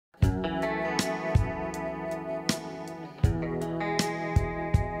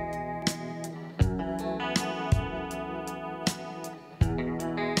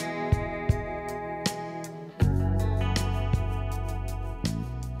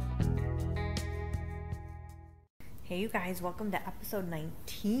Hey you guys, welcome to episode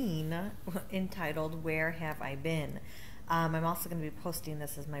 19 entitled Where Have I Been? I'm also going to be posting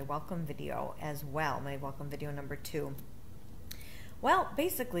this as my welcome video as well, my welcome video number 2. Well,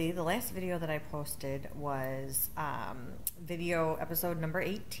 basically the last video that I posted was video episode number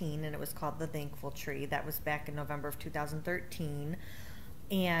 18, and it was called The Thankful Tree. That was back in November of 2013.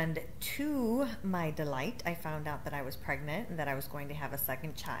 And to my delight, I found out that I was pregnant and that I was going to have a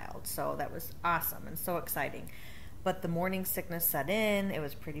second child. So that was awesome and so exciting. But the morning sickness set in, it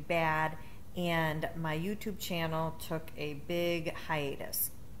was pretty bad, and my YouTube channel took a big hiatus.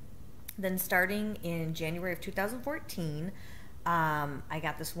 Then starting in January of 2014, I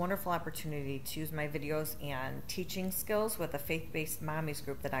got this wonderful opportunity to use my videos and teaching skills with a faith-based mommies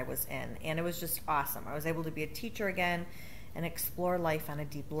group that I was in, and it was just awesome. I was able to be a teacher again and explore life on a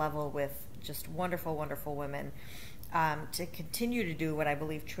deep level with just wonderful, wonderful women, to continue to do what I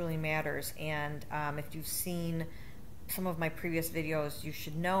believe truly matters. And if you've seen some of my previous videos, you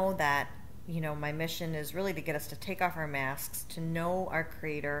should know that, my mission is really to get us to take off our masks, to know our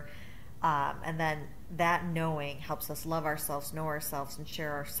Creator, and then that knowing helps us love ourselves, know ourselves, and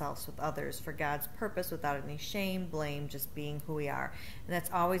share ourselves with others for God's purpose without any shame, blame, just being who we are. And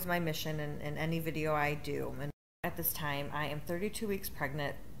that's always my mission in any video I do. And at this time, I am 32 weeks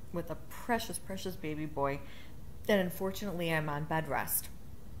pregnant with a precious, precious baby boy, and unfortunately I'm on bed rest.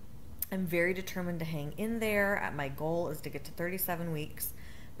 I'm very determined to hang in there. My goal is to get to 37 weeks,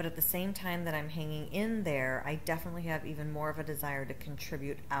 but at the same time that I'm hanging in there, I definitely have even more of a desire to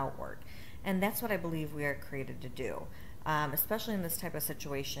contribute outward. And that's what I believe we are created to do, especially in this type of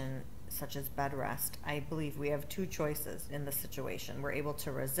situation, such as bed rest. I believe we have two choices in this situation. We're able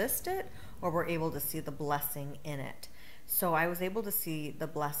to resist it, or we're able to see the blessing in it. So I was able to see the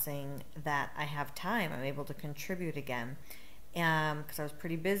blessing that I have time. I'm able to contribute again. Because I was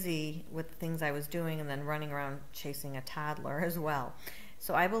pretty busy with the things I was doing and then running around chasing a toddler as well.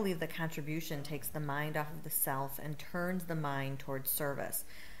 So I believe the contribution takes the mind off of the self and turns the mind towards service.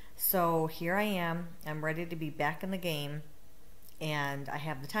 So here I am. I'm ready to be back in the game, and I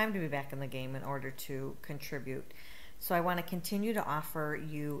have the time to be back in the game in order to contribute. So I want to continue to offer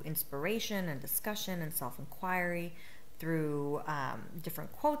you inspiration and discussion and self-inquiry through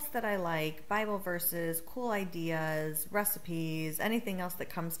different quotes that I like, Bible verses, cool ideas, recipes, anything else that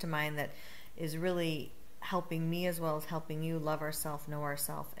comes to mind that is really helping me as well as helping you love ourselves, know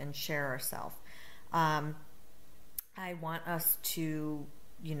ourselves, and share ourselves. I want us to,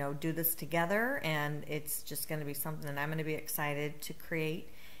 do this together, and it's just going to be something that I'm going to be excited to create.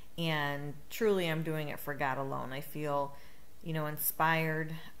 And truly, I'm doing it for God alone. I feel,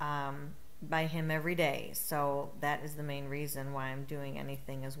 inspired by Him every day. So that is the main reason why I'm doing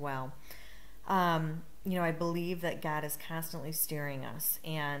anything as well. I believe that God is constantly steering us.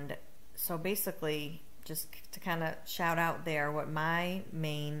 And so basically, just to kind of shout out there what my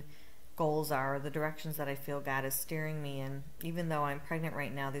main goals are, the directions that I feel God is steering me in. Even though I'm pregnant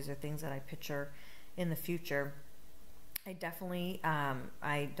right now, these are things that I picture in the future. I definitely,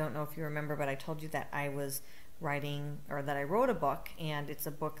 I don't know if you remember, but I told you that I was writing, or that I wrote a book, and it's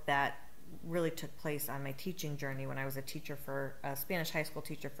a book that really took place on my teaching journey when I was a Spanish high school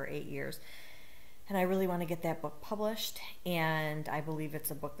teacher for 8 years. And I really want to get that book published, and I believe it's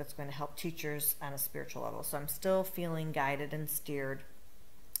a book that's going to help teachers on a spiritual level. So I'm still feeling guided and steered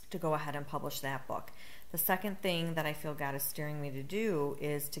to go ahead and publish that book. The second thing that I feel God is steering me to do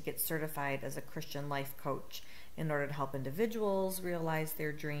is to get certified as a Christian life coach in order to help individuals realize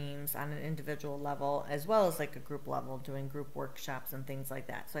their dreams on an individual level, as well as like a group level, doing group workshops and things like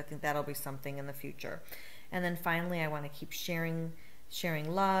that. So I think that'll be something in the future. And then finally, I want to keep sharing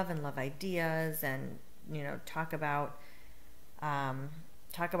love and love ideas, and talk about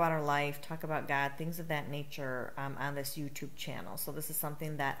our life, talk about God, things of that nature on this YouTube channel. So this is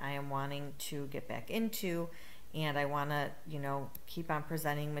something that I am wanting to get back into, and I want to, keep on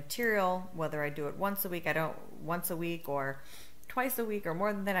presenting material, whether I do it once a week or twice a week or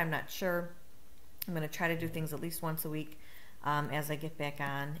more than that, I'm not sure. I'm going to try to do things at least once a week as I get back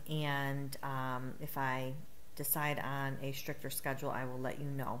on, and if I decide on a stricter schedule, I will let you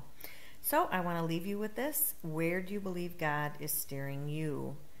know. So I want to leave you with this. Where do you believe God is steering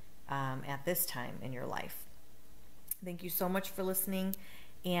you at this time in your life? Thank you so much for listening.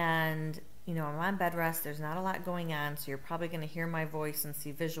 And, I'm on bed rest. There's not a lot going on, so you're probably going to hear my voice and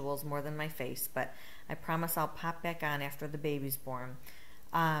see visuals more than my face. But I promise I'll pop back on after the baby's born.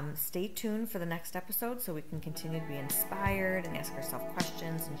 Stay tuned for the next episode so we can continue to be inspired and ask ourselves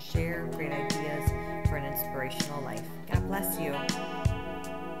questions and share great ideas for an inspirational life. God bless you.